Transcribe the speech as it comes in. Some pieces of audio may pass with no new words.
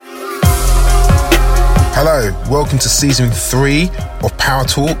Hello, welcome to season 3 of Power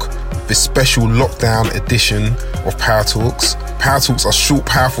Talk, this special lockdown edition of Power Talks. Power Talks are short,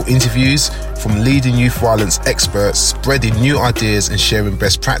 powerful interviews from leading youth violence experts, spreading new ideas and sharing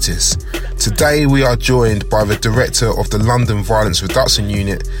best practice. Today we are joined by the director of the London Violence Reduction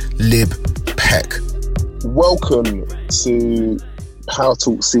Unit, Lib Peck. Welcome to Power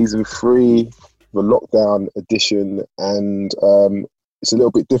Talk season 3, the lockdown edition, and it's a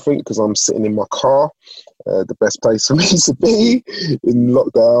little bit different because I'm sitting in my car, the best place for me to be in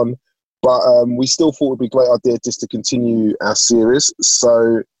lockdown. But we still thought it would be a great idea just to continue our series.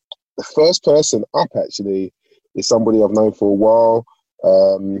 So the first person up actually is somebody I've known for a while,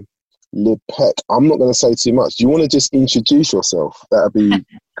 Lib Peck. I'm not going to say too much. Do you want to just introduce yourself? That would be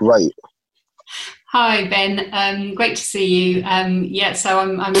great. Hi, Ben. Great to see you. So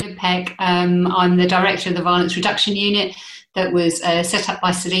I'm Lib Peck. I'm the director of the Violence Reduction Unit that was set up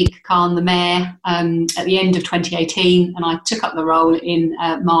by Sadiq Khan, the mayor, at the end of 2018, and I took up the role in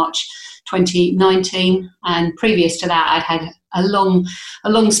March 2019. And previous to that, I'd had a long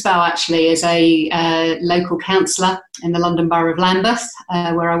spell actually as a local councillor in the London Borough of Lambeth,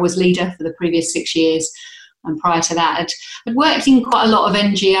 where I was leader for the previous 6 years. And prior to that, I'd worked in quite a lot of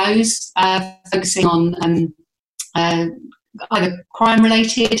NGOs, focusing on either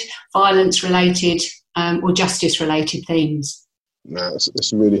crime-related, violence-related, or justice-related themes. No,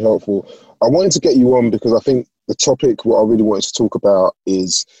 it's really helpful. I wanted to get you on because I think the topic, what I really wanted to talk about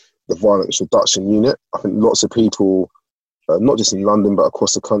is the Violence Reduction Unit. I think lots of people, not just in London, but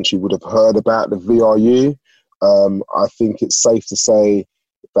across the country would have heard about the VRU. I think it's safe to say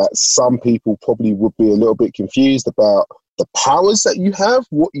that some people probably would be a little bit confused about the powers that you have,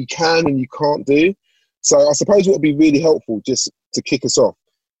 what you can and you can't do. So I suppose what would be really helpful, just to kick us off,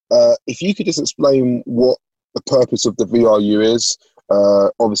 if you could just explain what the purpose of the VRU is,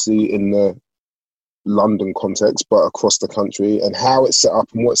 obviously in the London context, but across the country, and how it's set up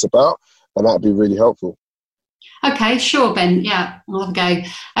and what it's about, and that would be really helpful. Okay, sure, Ben. Yeah, I'll have a go.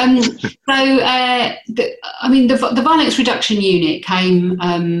 The Violence Reduction Unit came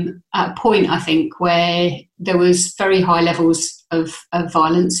at a point, I think, where there was very high levels of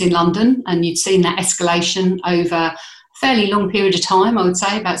violence in London, and you'd seen that escalation over a fairly long period of time. I would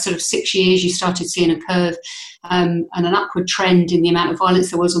say about sort of 6 years, you started seeing a curve and an upward trend in the amount of violence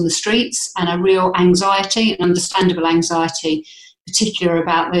there was on the streets, and a real anxiety, an understandable anxiety, particular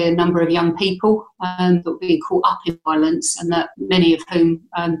about the number of young people that were being caught up in violence, and that many of whom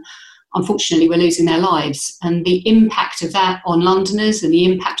unfortunately were losing their lives. And the impact of that on Londoners and the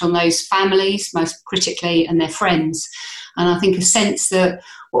impact on those families, most critically, and their friends. And I think a sense that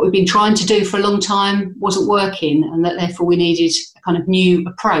what we've been trying to do for a long time wasn't working, and that therefore we needed a kind of new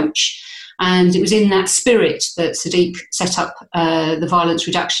approach. And it was in that spirit that Sadiq set up the Violence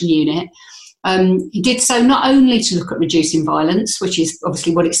Reduction Unit. He did so not only to look at reducing violence, which is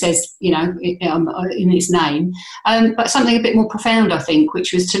obviously what it says, in its name, but something a bit more profound, I think,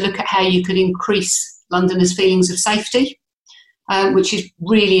 which was to look at how you could increase Londoners' feelings of safety, which is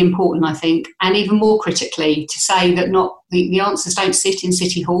really important, I think, and even more critically, to say that the answers don't sit in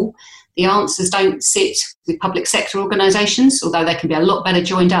City Hall. The answers don't sit with public sector organisations, although they can be a lot better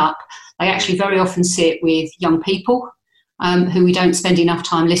joined up. They actually very often sit with young people who we don't spend enough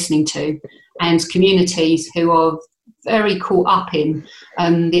time listening to, and communities who are very caught up in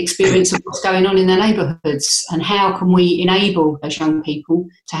the experience of what's going on in their neighbourhoods, and how can we enable those young people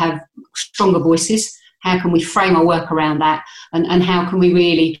to have stronger voices, how can we frame our work around that, and how can we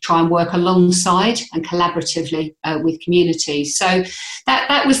really try and work alongside and collaboratively with communities. So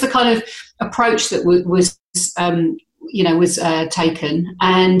that was the kind of approach that was taken,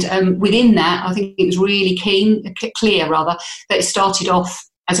 and within that I think it was really clear that it started off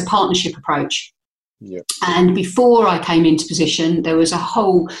as a partnership approach. Yep. And before I came into position, there was a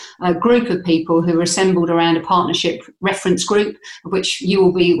whole group of people who were assembled around a partnership reference group, of which you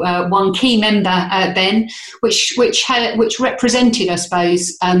will be one key member, Ben, which represented, I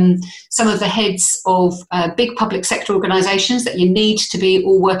suppose, some of the heads of big public sector organisations that you need to be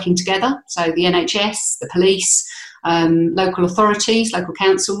all working together. So the NHS, the police, local authorities, local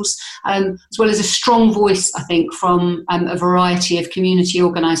councils, as well as a strong voice, I think, from a variety of community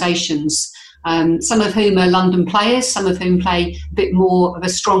organisations, some of whom are London players, some of whom play a bit more of a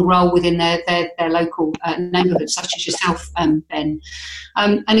strong role within their local neighbourhoods, such as yourself, Ben.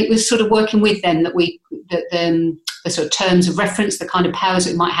 And it was sort of working with them that the sort of terms of reference, the kind of powers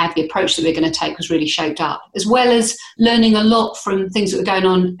it might have, the approach that we're going to take was really shaped up, as well as learning a lot from things that were going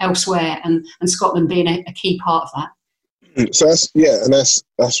on elsewhere, and Scotland being a key part of that. So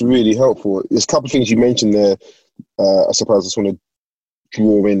that's really helpful. There's a couple of things you mentioned there. I suppose I just want to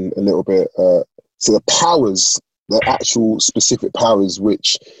draw in a little bit. So the powers, the actual specific powers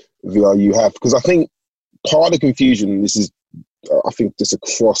which VRU have, because I think part of the confusion, this is, I think, just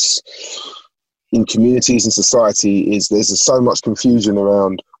across in communities and society, is there's so much confusion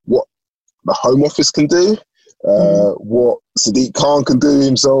around what the Home Office can do, what Sadiq Khan can do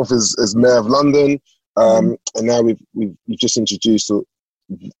himself as Mayor of London, and now we've just introduced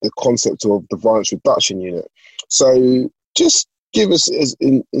the concept of the Violence Reduction Unit. So just give us,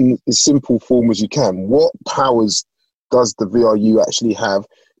 in as simple form as you can, what powers does the VRU actually have,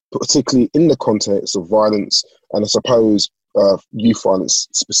 particularly in the context of violence and I suppose youth violence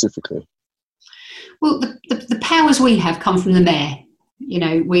specifically? Well, the powers we have come from the mayor.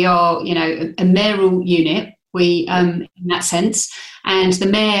 We are, a mayoral unit. We, in that sense, and the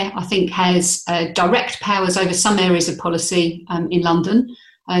mayor, I think, has direct powers over some areas of policy in London.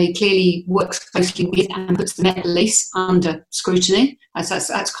 He clearly works closely with and puts the Met Police under scrutiny.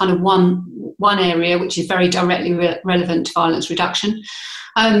 That's kind of one area which is very directly relevant to violence reduction.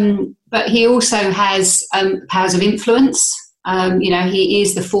 But he also has powers of influence. He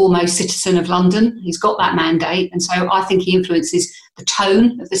is the foremost citizen of London. He's got that mandate, and so I think he influences the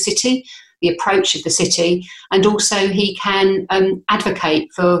tone of the city, the approach of the city, and also he can advocate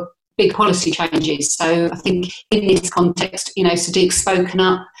for big policy changes. So I think in this context, Sadiq's spoken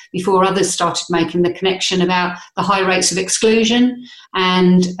up before others started making the connection about the high rates of exclusion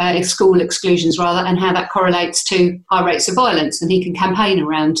and school exclusions rather, and how that correlates to high rates of violence, and he can campaign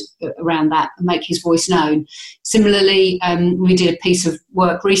around that and make his voice known. Similarly, we did a piece of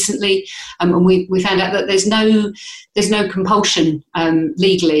work recently, and we found out that there's no compulsion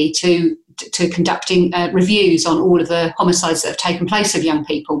legally to conducting reviews on all of the homicides that have taken place of young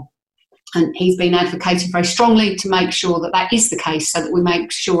people. And he's been advocating very strongly to make sure that is the case, so that we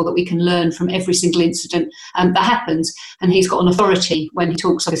make sure that we can learn from every single incident that happens. And he's got an authority when he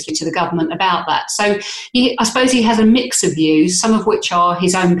talks, obviously, to the government about that. So I suppose he has a mix of views, some of which are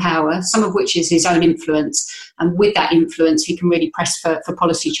his own power, some of which is his own influence. And with that influence, he can really press for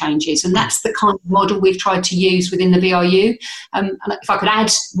policy changes. And that's the kind of model we've tried to use within the VRU. And if I could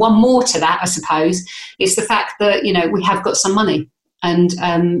add one more to that, I suppose, it's the fact that, we have got some money. And,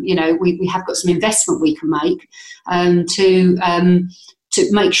 we have got some investment we can make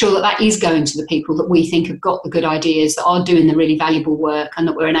to make sure that is going to the people that we think have got the good ideas, that are doing the really valuable work, and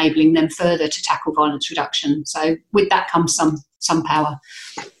that we're enabling them further to tackle violence reduction. So with that comes some power.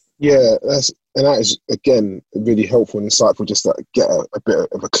 Yeah, that is, again, really helpful and insightful, just to get a bit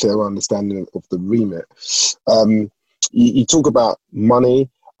of a clearer understanding of the remit. You talk about money.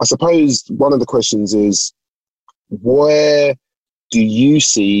 I suppose one of the questions is, where do you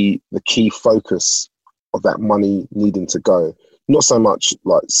see the key focus of that money needing to go? Not so much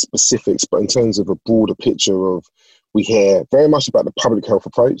like specifics, but in terms of a broader picture of, we hear very much about the public health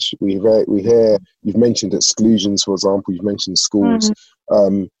approach. We hear you've mentioned exclusions, for example, you've mentioned schools,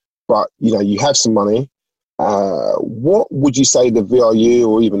 but you have some money. What would you say the VRU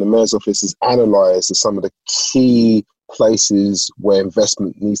or even the Mayor's Office has analysed as some of the key places where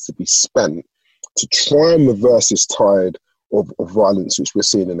investment needs to be spent to try and reverse this tide of violence which we're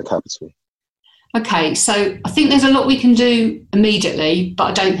seeing in the capital? Okay, so I think there's a lot we can do immediately, but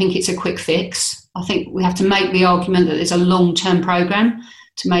I don't think it's a quick fix. I think we have to make the argument that there's a long-term programme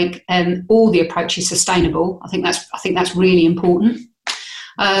to make all the approaches sustainable. I think that's really important.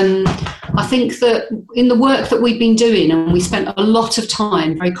 I think that in the work that we've been doing, and we spent a lot of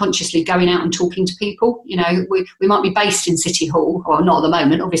time very consciously going out and talking to people, we might be based in City Hall, well, not at the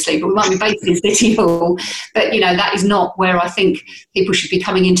moment, obviously, but we might be based in City Hall, but, that is not where I think people should be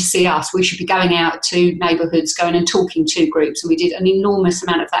coming in to see us. We should be going out to neighbourhoods, going and talking to groups, and we did an enormous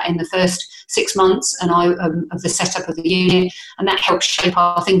amount of that in the first 6 months of the setup of the unit, and that helped shape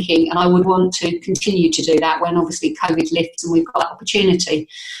our thinking, and I would want to continue to do that when obviously COVID lifts and we've got that opportunity.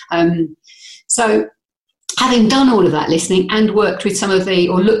 So having done all of that listening and worked with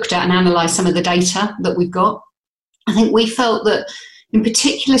looked at and analysed some of the data that we've got, I think we felt that in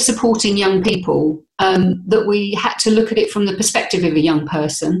particular supporting young people, that we had to look at it from the perspective of a young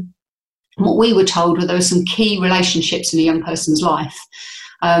person. And what we were told were there were some key relationships in a young person's life.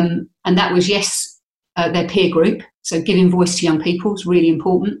 And that was, their peer group. So giving voice to young people is really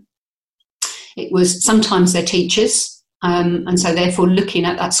important. It was sometimes their teachers. And so therefore looking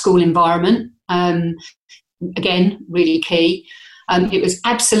at that school environment, again, really key. It was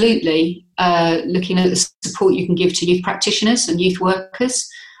absolutely looking at the support you can give to youth practitioners and youth workers.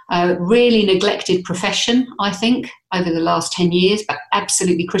 Really neglected profession, I think, over the last 10 years, but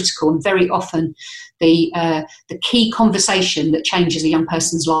absolutely critical. And very often the key conversation that changes a young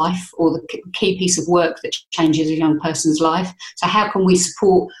person's life, or the key piece of work that changes a young person's life. So how can we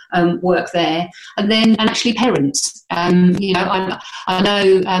support work there? And actually parents. I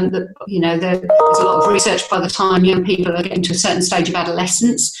know that there's a lot of research by the time young people are getting to a certain stage of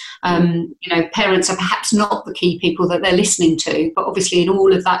adolescence. Parents are perhaps not the key people that they're listening to, but obviously in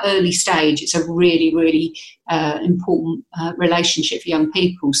all of that early stage, it's a really, really important relationship for young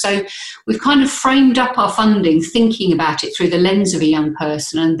people. So we've kind of framed up our funding thinking about it through the lens of a young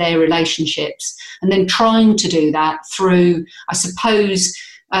person and their relationships, and then trying to do that through, I suppose,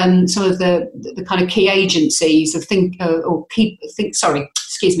 some of the kind of key agencies of thinking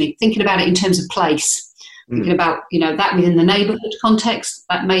about it in terms of place. Thinking about that within the neighbourhood context,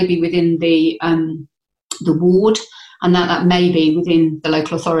 that may be within the ward, and that may be within the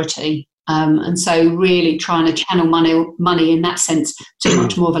local authority. And so really trying to channel money in that sense to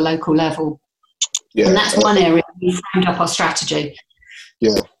much more of a local level. Yeah, and that's one area we framed up our strategy.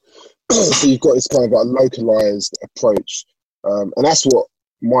 Yeah. So you've got this kind of like localised approach, and that's what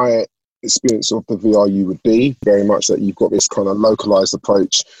my experience of the VRU would be, very much that you've got this kind of localised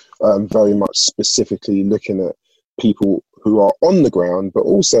approach, very much specifically looking at people who are on the ground, but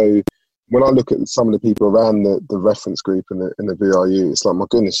also when I look at some of the people around the reference group in the VRU, it's like, my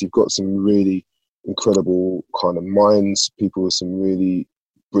goodness, you've got some really incredible kind of minds, people with some really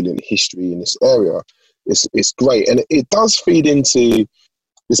brilliant history in this area. It's great, and it does feed into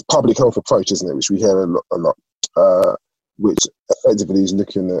this public health approach, isn't it, which we hear a lot, which effectively is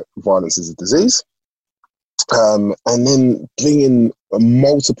looking at violence as a disease, and then bringing a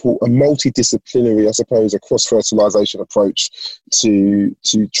multidisciplinary, I suppose, a cross-fertilisation approach to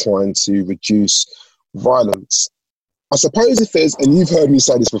trying to reduce violence. I suppose if there's, and you've heard me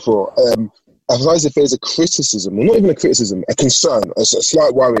say this before, I suppose if there's a criticism, or not even a criticism, a concern, a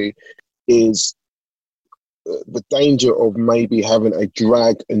slight worry, is the danger of maybe having a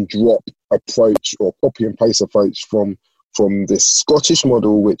drag and drop approach or copy and paste approach from this Scottish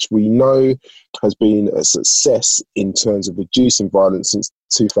model, which we know has been a success in terms of reducing violence since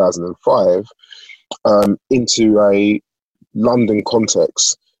 2005, into a London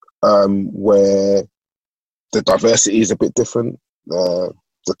context where the diversity is a bit different, the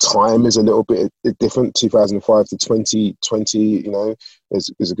time is a little bit different, 2005 to 2020,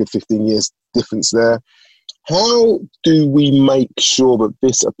 there's a good 15 years difference there. How do we make sure that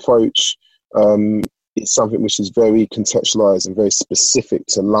this approach is something which is very contextualised and very specific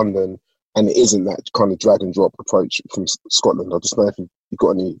to London, and it isn't that kind of drag and drop approach from Scotland? I just don't know if you've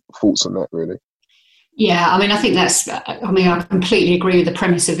got any thoughts on that, really. Yeah, I completely agree with the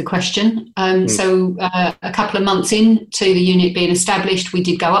premise of the question. So a couple of months into the unit being established, we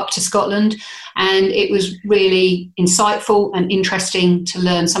did go up to Scotland, and it was really insightful and interesting to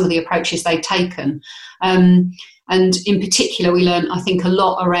learn some of the approaches they'd taken. And in particular, we learned, I think, a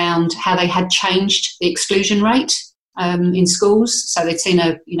lot around how they had changed the exclusion rate in schools. So they'd seen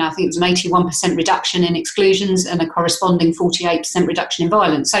I think it was an 81% reduction in exclusions and a corresponding 48% reduction in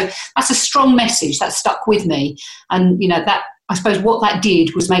violence. So that's a strong message that stuck with me. And, that, I suppose what that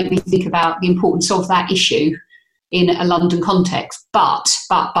did was make me think about the importance of that issue in a London context. But,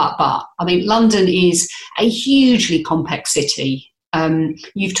 London is a hugely complex city.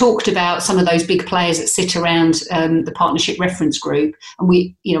 You've talked about some of those big players that sit around the partnership reference group, and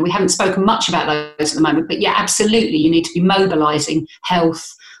we haven't spoken much about those at the moment, but yeah, absolutely, you need to be mobilising health,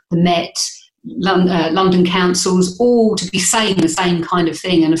 the Met, London councils, all to be saying the same kind of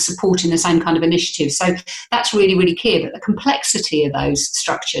thing and supporting the same kind of initiatives. So that's really, really key. But the complexity of those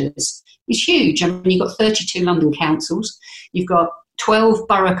structures is huge. You've got 32 London councils, you've got 12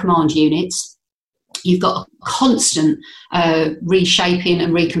 borough command units. You've got a constant reshaping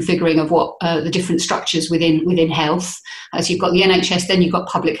and reconfiguring of what the different structures within health. As you've got the NHS, then you've got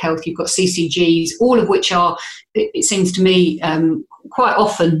public health, you've got CCGs, all of which are, it seems to me, quite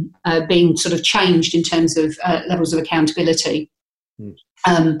often being sort of changed in terms of levels of accountability.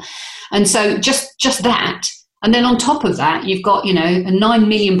 And so just that. And then on top of that, you've got, a 9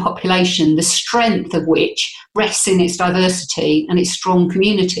 million population, the strength of which rests in its diversity and its strong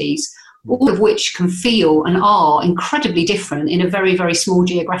communities, all of which can feel and are incredibly different in a very, very small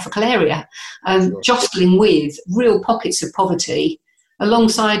geographical area, jostling with real pockets of poverty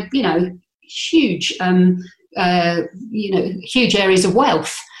alongside, huge, huge areas of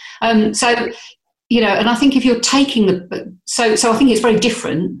wealth. And I think if you're taking so I think it's very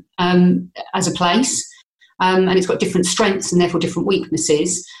different as a place, and it's got different strengths and therefore different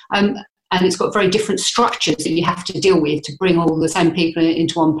weaknesses. And it's got very different structures that you have to deal with to bring all the same people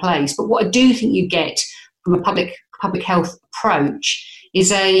into one place. But what I do think you get from a public public health approach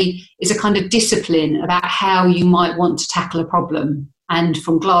is a kind of discipline about how you might want to tackle a problem. And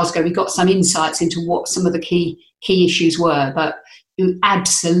from Glasgow, we got some insights into what some of the key issues were, but you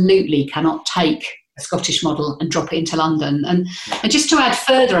absolutely cannot take a Scottish model and drop it into London. And just to add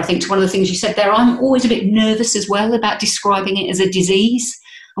further, I think, to one of the things you said there, I'm always a bit nervous as well about describing it as a disease.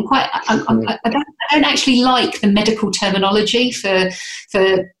 I don't actually like the medical terminology for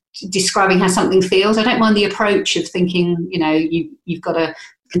describing how something feels. I don't mind the approach of thinking, you've got to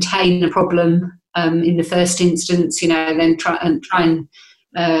contain a problem in the first instance, then try and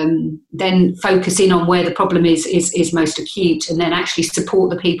then focus in on where the problem is most acute, and then actually support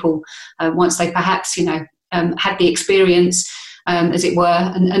the people once they perhaps had the experience, as it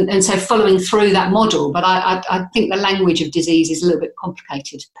were, and so following through that model. But I think the language of disease is a little bit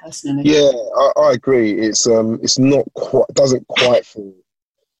complicated, personally. Yeah, I agree. It's not quite, doesn't quite feel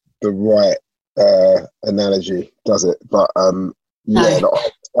the right analogy, does it? But the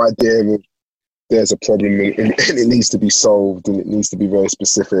idea of there's a problem and it needs to be solved, and it needs to be very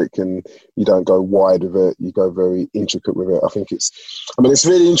specific, and you don't go wide with it, you go very intricate with it. I think it's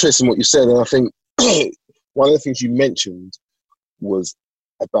really interesting what you said, and I think one of the things you mentioned was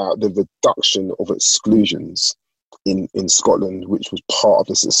about the reduction of exclusions in Scotland, which was part of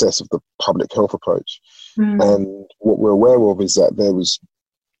the success of the public health approach. And what we're aware of is that there was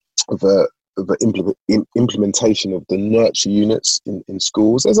the implementation of the nurture units in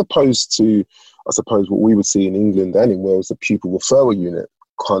schools, as opposed to, I suppose, what we would see in England and in Wales, the pupil referral unit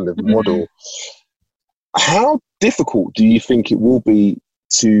kind of model. How difficult do you think it will be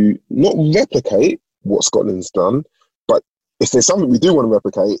to not replicate what Scotland's done, but if there's something we do want to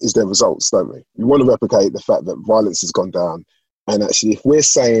replicate, is their results, don't we? We want to replicate the fact that violence has gone down. And actually, if we're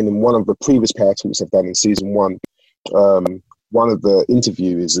saying, in one of the previous Power Talks I've done in season 1, one of the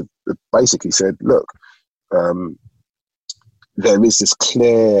interviewers basically said, look, there is this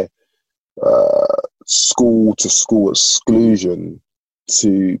clear school-to-school exclusion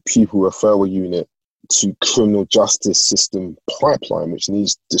to pupil referral unit to criminal justice system pipeline, which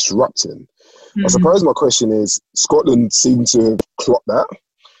needs disrupting. I suppose my question is, Scotland seems to have clocked that,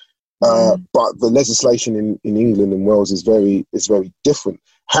 but the legislation in England and Wales is very different.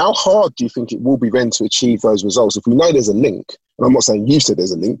 How hard do you think it will be then to achieve those results? If we know there's a link, and I'm not saying you said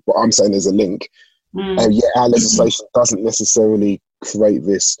there's a link, but I'm saying there's a link, and yet our legislation doesn't necessarily create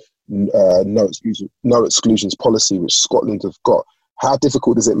this no exclusions policy which Scotland have got. How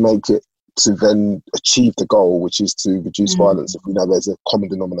difficult does it make it to then achieve the goal, which is to reduce violence, if we know there's a common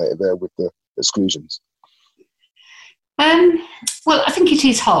denominator there with the exclusions? Well, I think it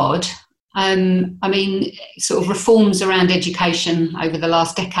is hard. Sort of reforms around education over the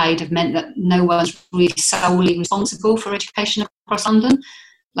last decade have meant that no one's really solely responsible for education across London.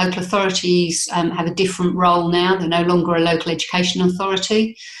 Local authorities have a different role now. They're no longer a local education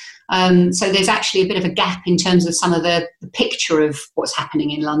authority. So there's actually a bit of a gap in terms of some of the picture of what's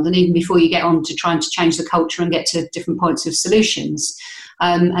happening in London, even before you get on to trying to change the culture and get to different points of solutions.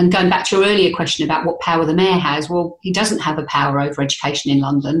 And going back to your earlier question about what power the mayor has, well, he doesn't have a power over education in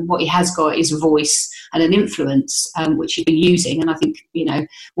London. What he has got is a voice and an influence, which he's been using, and I think,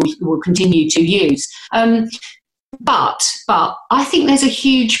 will continue to use. But I think there's a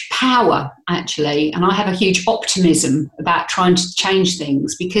huge power, actually, and I have a huge optimism about trying to change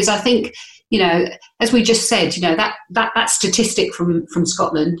things, because I think, as we just said, that statistic from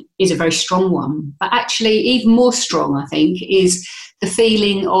Scotland is a very strong one. But actually, even more strong, I think, is the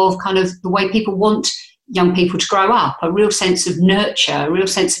feeling of kind of the way people want young people to grow up, a real sense of nurture, a real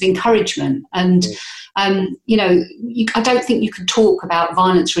sense of encouragement. And, I don't think you can talk about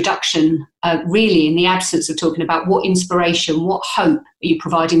violence reduction really in the absence of talking about what inspiration, what hope are you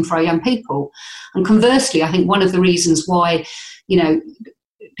providing for our young people. And conversely, I think one of the reasons why,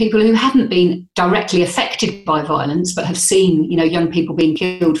 people who haven't been directly affected by violence but have seen, young people being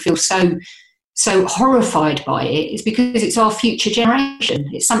killed feel so horrified by it is because it's our future generation.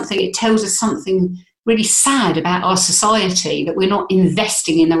 It tells us something really sad about our society, that we're not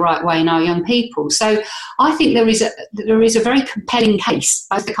investing in the right way in our young people. So I think there is a very compelling case,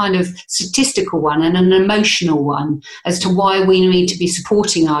 both a kind of statistical one and an emotional one, as to why we need to be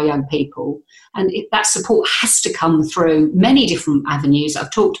supporting our young people. And that support has to come through many different avenues I've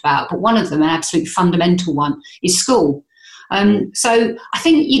talked about, but one of them, an absolute fundamental one, is school. So I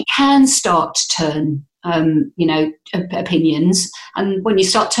think you can start to turn opinions, and when you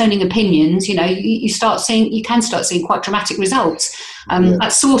start turning opinions, you can start seeing quite dramatic results.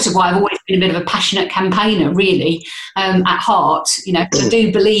 That's sort of why I've always been a bit of a passionate campaigner, really, at heart. I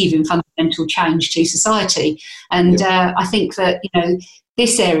do believe in fundamental change to society, and I think that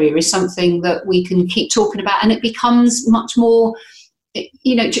this area is something that we can keep talking about, and it becomes much more,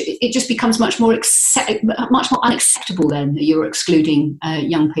 it just becomes much more unacceptable then that you're excluding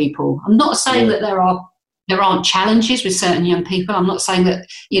young people. I'm not saying that there aren't challenges with certain young people. I'm not saying that,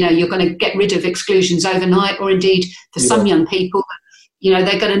 you're going to get rid of exclusions overnight, or indeed for some young people,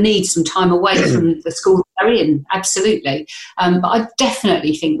 they're going to need some time away from the school they're in, absolutely. But I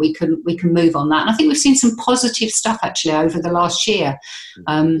definitely think we can move on that. And I think we've seen some positive stuff actually over the last year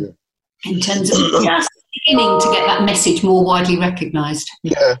in terms of just beginning to get that message more widely recognised.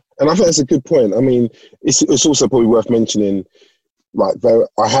 Yeah, and I think that's a good point. I mean, it's also probably worth mentioning,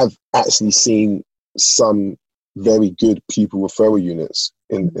 I have actually seen some very good pupil referral units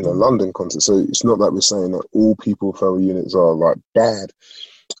in a London context. So it's not like we're saying that all pupil referral units are bad.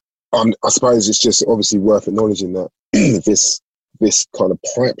 I suppose it's just obviously worth acknowledging that this kind of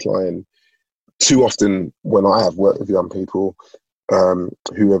pipeline, too often when I have worked with young people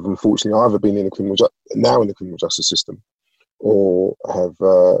who have unfortunately either been in the criminal justice system or have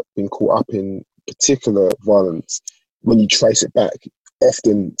been caught up in particular violence, when you trace it back,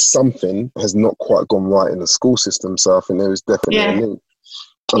 often something has not quite gone right in the school system. So I think there is definitely a link.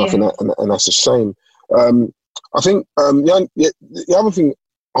 And I think and that's a shame. I think the other thing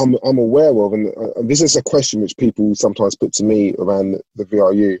I'm aware of, and this is a question which people sometimes put to me around the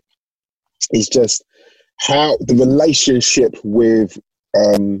VRU, is just how the relationship with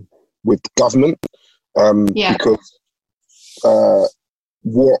government. Because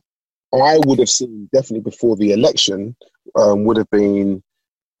what I would have seen definitely before the election would have been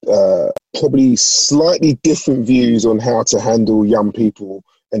probably slightly different views on how to handle young people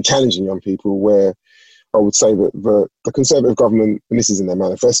and challenging young people, where I would say that the Conservative government, and this is in their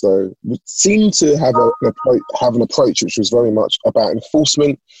manifesto, would seem to have an approach which was very much about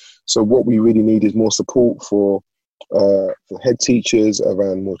enforcement. So what we really need is more support for head teachers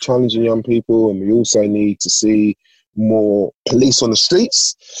around more challenging young people, and we also need to see more police on the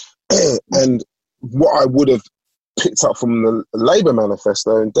streets. And what I would have picked up from the Labour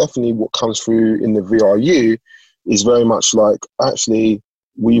manifesto, and definitely what comes through in the VRU, is very much actually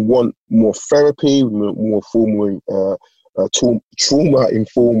we want more therapy, more formal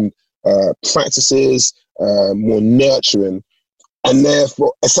trauma-informed practices, more nurturing. And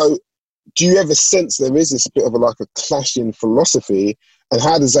therefore, so do you ever sense there is this bit of a clash in philosophy, and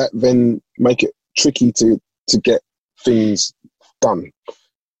how does that then make it tricky to get things done?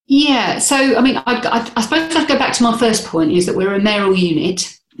 Yeah, so I mean, I suppose I'd go back to my first point, is that we're a mayoral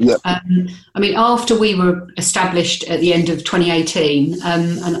unit. Yep. I mean, after we were established at the end of 2018,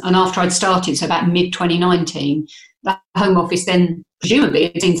 and after I'd started, so about mid-2019, the Home Office then presumably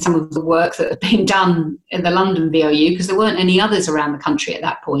had seen some of the work that had been done in the London VRU, because there weren't any others around the country at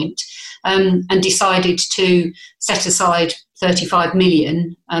that point, and decided to set aside £35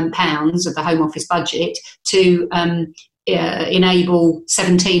 million pounds of the Home Office budget to enable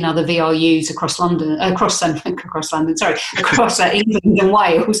 17 other VRUs across England and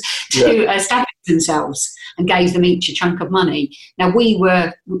Wales to establish themselves, and gave them each a chunk of money. Now we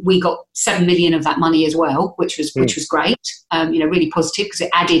got 7 million of that money as well, which was great. Really positive, because it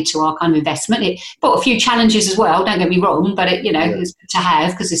added to our kind of investment. It brought a few challenges as well, don't get me wrong, but it was good to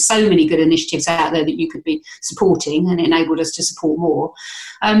have, because there's so many good initiatives out there that you could be supporting, and it enabled us to support more.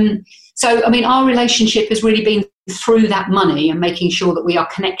 So, I mean, our relationship has really been through that money and making sure that we are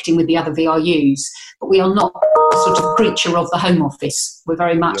connecting with the other VRUs, but we are not a sort of creature of the Home Office. We're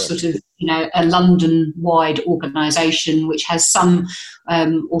very much sort of, a London-wide organisation which has some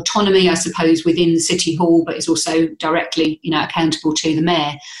autonomy, I suppose, within the City Hall, but is also directly, accountable to the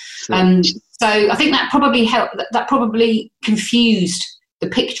Mayor. Sure. So I think that probably helped. That probably confused the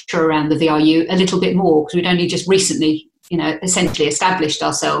picture around the VRU a little bit more, because we'd only just recently essentially established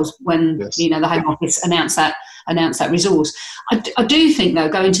ourselves when the Home Office announced that resource. I do think, though,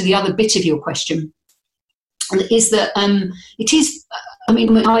 going to the other bit of your question, is that it is. I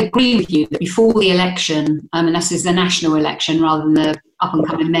mean, I agree with you that before the election, and this is the national election rather than the up and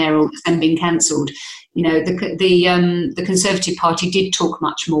coming mayoral that's then been cancelled. The Conservative Party did talk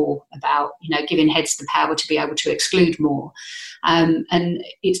much more about giving heads the power to be able to exclude more. And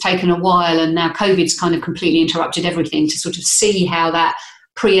it's taken a while, and now COVID's kind of completely interrupted everything, to sort of see how that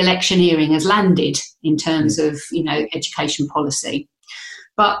pre-electioneering has landed in terms of education policy.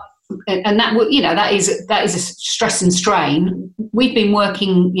 But that is a stress and strain. We've been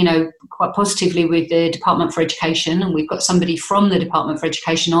working quite positively with the Department for Education, and we've got somebody from the Department for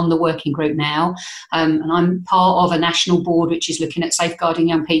Education on the working group now, and I'm part of a national board which is looking at safeguarding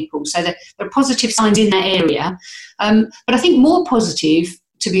young people. So there are positive signs in that area, but I think more positive,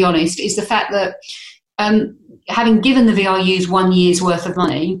 to be honest, is the fact that having given the VRUs 1 year's worth of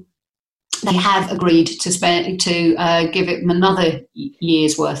money, they have agreed to give it another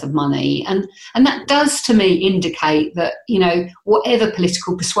year's worth of money, and that does to me indicate that, you know, whatever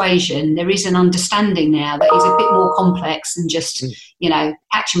political persuasion, there is an understanding now that is a bit more complex than just, you know,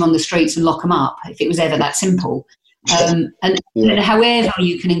 catch them on the streets and lock them up, if it was ever that simple. And however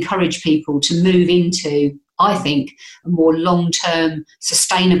you can encourage people to move into, I think, a more long-term,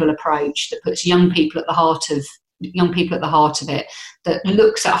 sustainable approach that puts young people at the heart of it, that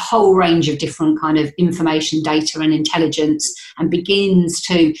looks at a whole range of different kind of information, data and intelligence, and begins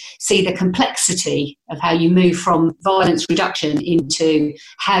to see the complexity of how you move from violence reduction into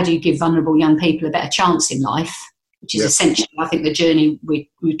how do you give vulnerable young people a better chance in life, which is essentially, I think, the journey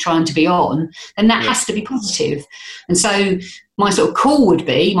we're trying to be on, then that has to be positive. And so my sort of call would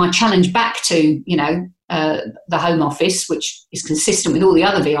be, my challenge back to, you know, the Home Office, which is consistent with all the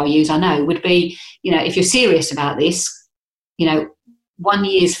other VRUs I know, would be, you know, if you're serious about this, you know, 1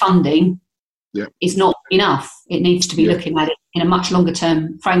 year's funding is not enough. It needs to be looking at it in a much longer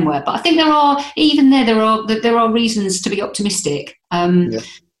term framework. But I think there are reasons to be optimistic. And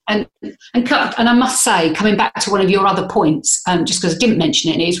I must say, coming back to one of your other points, just because I didn't mention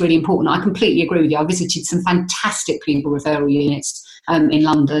it and it is really important, I completely agree with you. I visited some fantastic pupil referral units in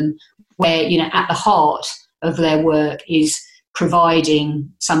London, where, you know, at the heart of their work is providing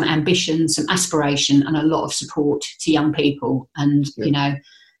some ambition, some aspiration, and a lot of support to young people. And you know,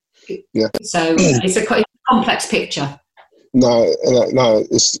 so it's a complex picture. No,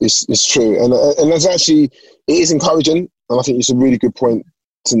 it's true, and that's actually, it is encouraging, and I think it's a really good point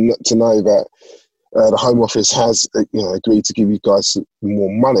to know that the Home Office has, you know, agreed to give you guys more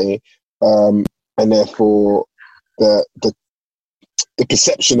money, and therefore the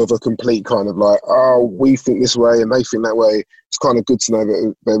perception of a complete kind of like, oh, we think this way and they think that way, it's kind of good to know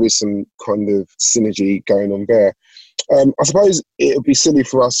that there is some kind of synergy going on there. I suppose it would be silly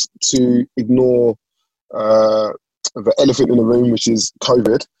for us to ignore the elephant in the room, which is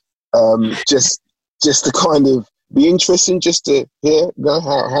COVID. Just to kind of be interesting, just to hear, you know,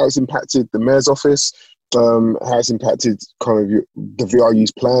 how it's impacted the Mayor's office, how it's impacted kind of the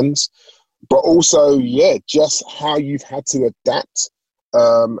VRU's plans, but also, just how you've had to adapt,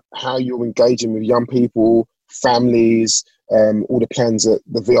 how you're engaging with young people, families, all the plans that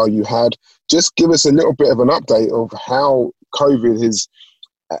the VRU had. Just give us a little bit of an update of how COVID has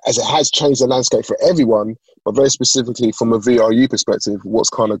changed the landscape for everyone, but very specifically from a VRU perspective, what's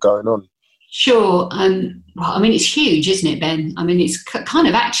kind of going on. Sure. Well, I mean, it's huge, isn't it, Ben? I mean, it's kind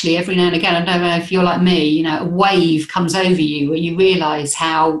of actually every now and again, I don't know if you're like me, you know, a wave comes over you where you realise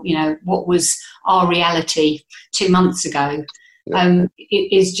how, you know, what was our reality 2 months ago,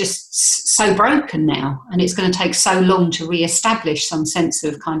 it is just so broken now, and it's going to take so long to re-establish some sense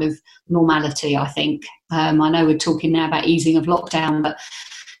of kind of normality, I think. I know we're talking now about easing of lockdown,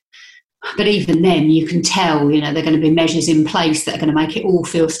 but even then, you can tell, you know, there are going to be measures in place that are going to make it all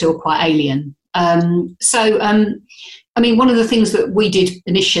feel still quite alien. I mean, one of the things that we did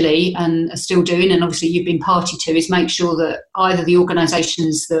initially and are still doing, and obviously you've been party to, is make sure that either the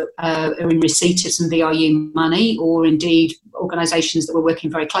organisations that are in receipt of some VRU money, or indeed organisations that we're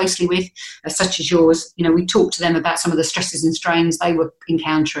working very closely with, such as yours, you know, we talked to them about some of the stresses and strains they were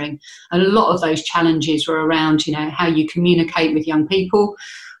encountering. And a lot of those challenges were around, you know, how you communicate with young people,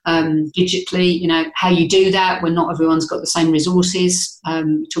 digitally, you know, how you do that when not everyone's got the same resources.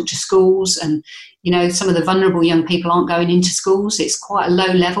 Talk to schools, and, you know, some of the vulnerable young people aren't going into schools. It's quite a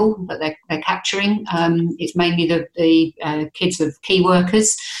low level that they're capturing. It's mainly the kids of key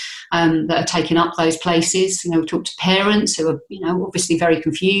workers that are taking up those places. You know, we talk to parents who are, you know, obviously very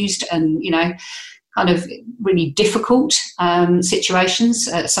confused and, you know, kind of really difficult situations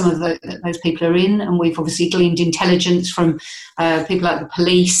some of those people are in. And we've obviously gleaned intelligence from people like the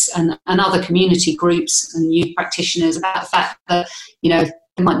police and other community groups and youth practitioners about the fact that, you know,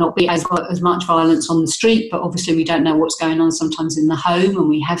 there might not be as much violence on the street, but obviously we don't know what's going on sometimes in the home, and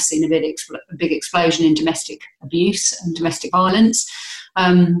we have seen a big explosion in domestic abuse and domestic violence.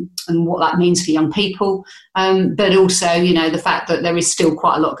 And what that means for young people, but also, you know, the fact that there is still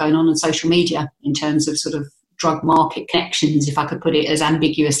quite a lot going on social media in terms of sort of drug market connections, if I could put it as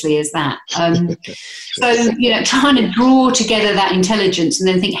ambiguously as that. So, you know, trying to draw together that intelligence and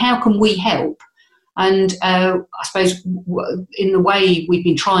then think, how can we help? And I suppose in the way we've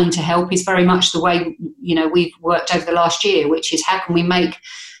been trying to help is very much the way, you know, we've worked over the last year, which is how can we make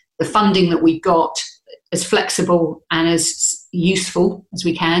the funding that we've got as flexible and as useful as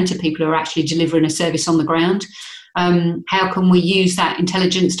we can to people who are actually delivering a service on the ground. How can we use that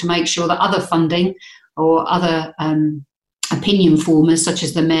intelligence to make sure that other funding or other opinion formers, such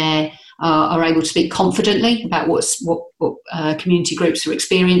as the Mayor, are able to speak confidently about what community groups are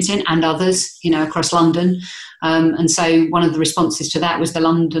experiencing, and others, across London. And so one of the responses to that was the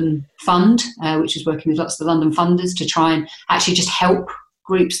London Fund, which is working with lots of the London funders to try and actually just help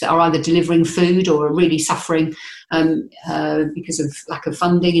groups that are either delivering food or are really suffering because of lack of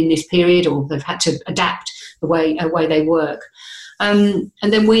funding in this period, or they've had to adapt the way they work. And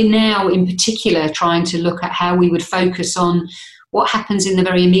then we're now in particular trying to look at how we would focus on what happens in the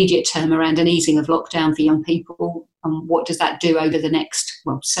very immediate term around an easing of lockdown for young people, and what does that do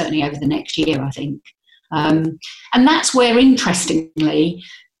certainly over the next year, I think. And that's where, interestingly,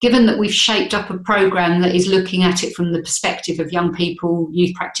 given that we've shaped up a programme that is looking at it from the perspective of young people,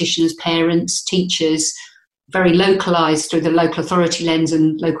 youth practitioners, parents, teachers, very localised through the local authority lens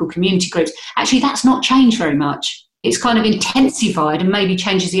and local community groups, actually that's not changed very much. It's kind of intensified and maybe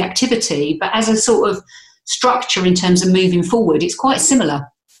changes the activity, but as a sort of structure in terms of moving forward, it's quite similar.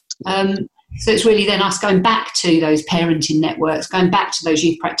 So it's really then us going back to those parenting networks, going back to those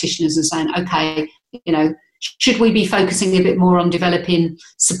youth practitioners and saying, okay, should we be focusing a bit more on developing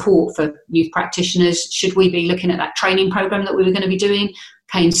support for youth practitioners? Should we be looking at that training programme that we were going to be doing?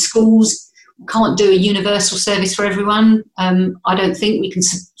 Okay, in schools, can't do a universal service for everyone. I don't think we can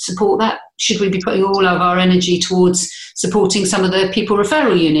support that. Should we be putting all of our energy towards supporting some of the pupil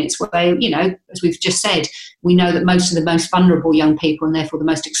referral units where, as we've just said, we know that most of the most vulnerable young people, and therefore the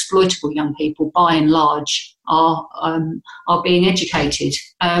most exploitable young people, by and large, are being educated.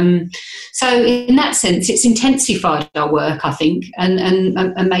 So in that sense, it's intensified our work, I think, and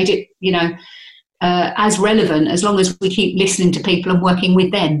made it, as relevant as long as we keep listening to people and working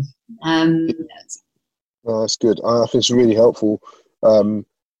with them. That's good. I think it's really helpful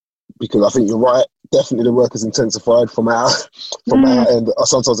because I think you're right. Definitely the work is intensified from our end.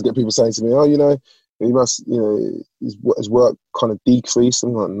 Sometimes I get people saying to me, "Oh, you must, his work kind of decreased."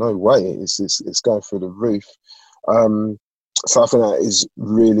 I'm like, no way, it's going through the roof. So I think that is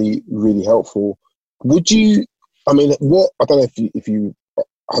really, really helpful. Would you? I mean, I don't know if you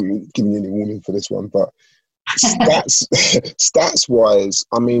I'm giving you any warning for this one, but stats wise,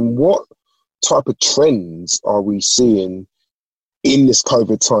 I mean, what type of trends are we seeing in this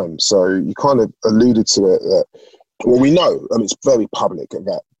COVID time? So you kind of alluded to it that, well, we know, I mean, it's very public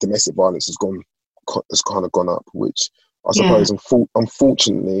that domestic violence has kind of gone up, which I suppose,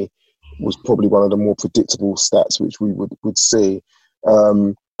 unfortunately, was probably one of the more predictable stats which we would see.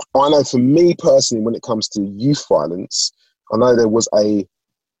 I know for me personally, when it comes to youth violence, I know there was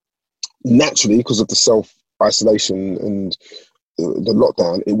naturally, because of the self-isolation and the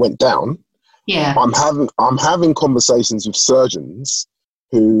lockdown, it went down. Yeah. I'm having conversations with surgeons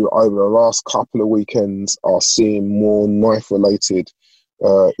who over the last couple of weekends are seeing more knife-related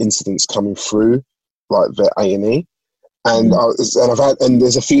incidents coming through, like their A&E. And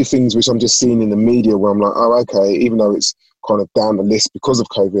there's a few things which I'm just seeing in the media where I'm like, oh, okay, even though it's kind of down the list because of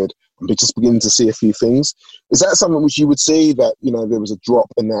COVID, I'm just beginning to see a few things. Is that something which you would see that, there was a drop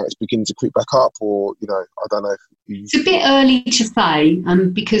and now it's beginning to creep back up, or, I don't know. It's a bit early to say,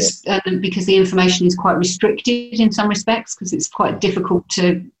 because the information is quite restricted in some respects, because it's quite difficult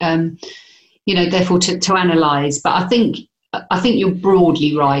to, therefore to analyse. But I think you're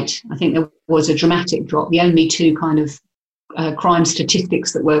broadly right. I think there was a dramatic drop. The only two kind of crime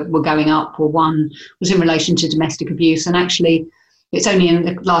statistics that were going up, or one was in relation to domestic abuse, and actually it's only in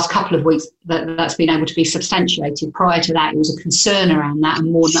the last couple of weeks that's been able to be substantiated. Prior to that, it was a concern around that,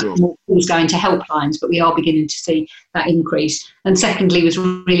 and more calls going to helplines, but we are beginning to see that increase. And secondly was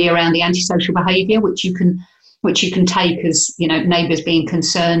really around the antisocial behaviour, which you can take as, neighbours being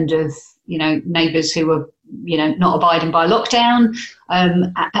concerned of, neighbours who are, not abiding by lockdown,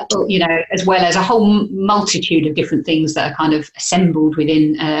 as well as a whole multitude of different things that are kind of assembled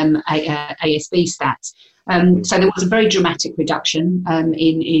within ASB stats. So there was a very dramatic reduction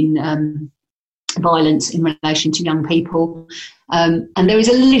in violence in relation to young people. And there is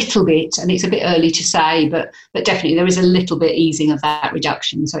a little bit, and it's a bit early to say, but definitely there is a little bit easing of that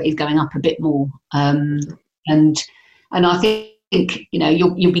reduction. So it is going up a bit more. And I think,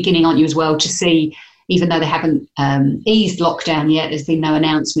 you're beginning, aren't you, as well, to see, even though they haven't eased lockdown yet, there's been no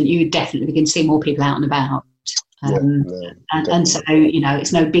announcement, you would definitely begin to see more people out and about. And so,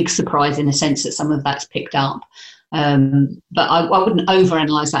 it's no big surprise in the sense that some of that's picked up. But I wouldn't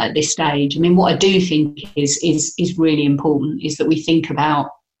overanalyse that at this stage. I mean, what I do think is really important is that we think about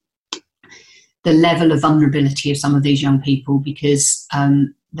the level of vulnerability of some of these young people, because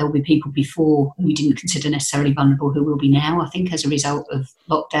there will be people before we didn't consider necessarily vulnerable who will be now, I think, as a result of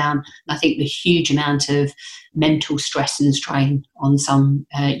lockdown. And I think the huge amount of mental stress and strain on some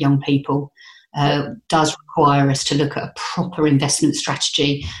young people does require us to look at a proper investment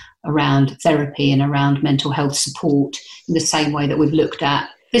strategy around therapy and around mental health support in the same way that we've looked at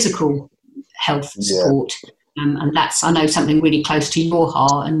physical health support. And that's, I know, something really close to your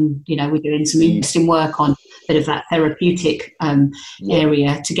heart, and we're doing some interesting work on a bit of that therapeutic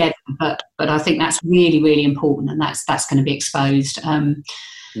area together. But I think that's really, really important, and that's going to be exposed. I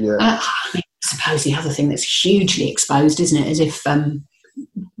suppose the other thing that's hugely exposed, isn't it, is if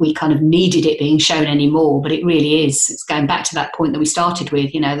we kind of needed it being shown anymore, but it really is. It's going back to that point that we started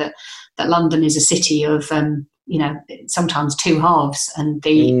with, that London is a city of sometimes two halves, and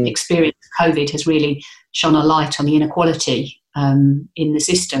the experience of COVID has really shone a light on the inequality in the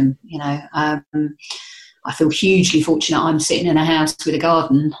system. I feel hugely fortunate. I'm sitting in a house with a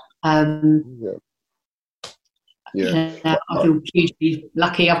garden. I feel hugely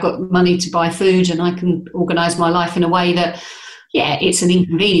lucky. I've got money to buy food, and I can organise my life in a way that, it's an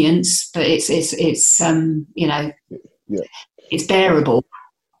inconvenience, but it's bearable.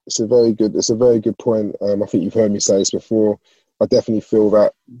 It's a very good point. I think you've heard me say this before. I definitely feel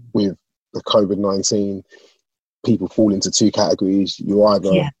that with the COVID-19, people fall into two categories. You're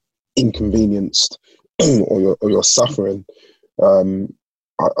either inconvenienced or you're suffering. I'm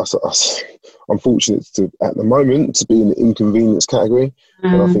fortunate at the moment to be in the inconvenience category,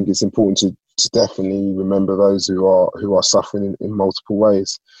 and I think it's important to definitely remember those who are suffering in multiple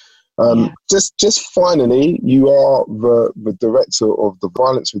ways. Just finally, you are the director of the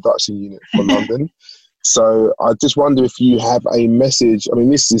Violence Reduction Unit for London. So I just wonder if you have a message. I mean,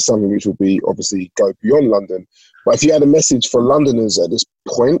 this is something which will be obviously go beyond London, but if you had a message for Londoners at this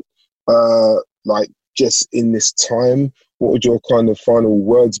point, like just in this time, what would your kind of final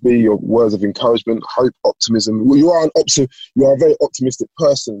words be? Your words of encouragement, hope, optimism? Well, you are a very optimistic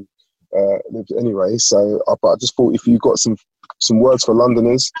person, anyway. So, but I just thought if you got some words for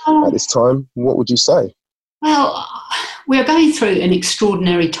Londoners at this time, what would you say? Well, we're going through an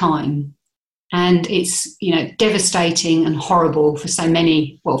extraordinary time. And it's, devastating and horrible for so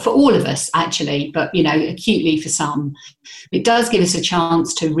many, well, for all of us, actually, but, acutely for some. It does give us a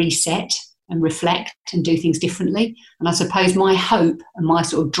chance to reset and reflect and do things differently. And I suppose my hope and my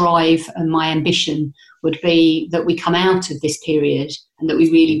sort of drive and my ambition would be that we come out of this period and that we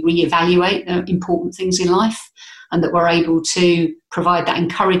really reevaluate the important things in life, and that we're able to provide that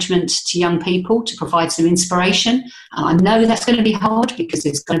encouragement to young people, to provide some inspiration. And I know that's going to be hard because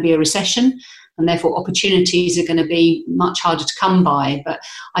there's going to be a recession, and therefore opportunities are going to be much harder to come by. But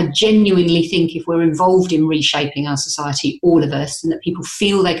I genuinely think if we're involved in reshaping our society, all of us, and that people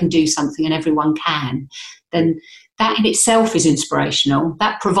feel they can do something and everyone can, then that in itself is inspirational.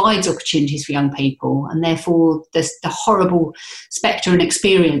 That provides opportunities for young people, and therefore the horrible spectre and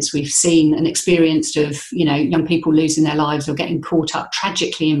experience we've seen and experienced of, young people losing their lives or getting caught up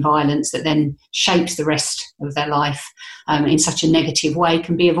tragically in violence that then shapes the rest of their life in such a negative way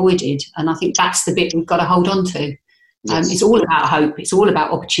can be avoided. And I think that's the bit we've got to hold on to. Yes. It's all about hope, it's all about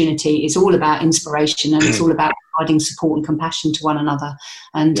opportunity, it's all about inspiration, and it's all about providing support and compassion to one another.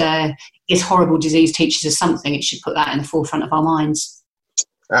 And this horrible disease teaches us something, it should put that in the forefront of our minds.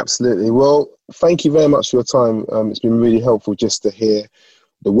 Absolutely. Well, thank you very much for your time. It's been really helpful just to hear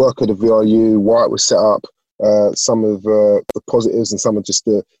the work of the VRU, why it was set up, some of the positives and some of just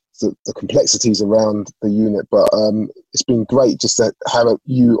the complexities around the unit. But it's been great just to have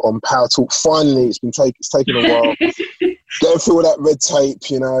you on Power Talk. Finally, it's taken a while going through all that red tape,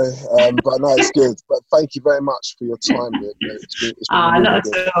 but no, it's good. But thank you very much for your time. It's been really not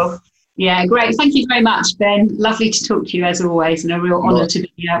good. At all. Yeah, great. Thank you very much, Ben. Lovely to talk to you as always, and a real honour to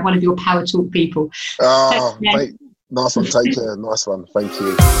be one of your Power Talk people. Nice one. Take care. Nice one. Thank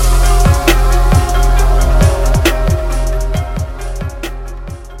you.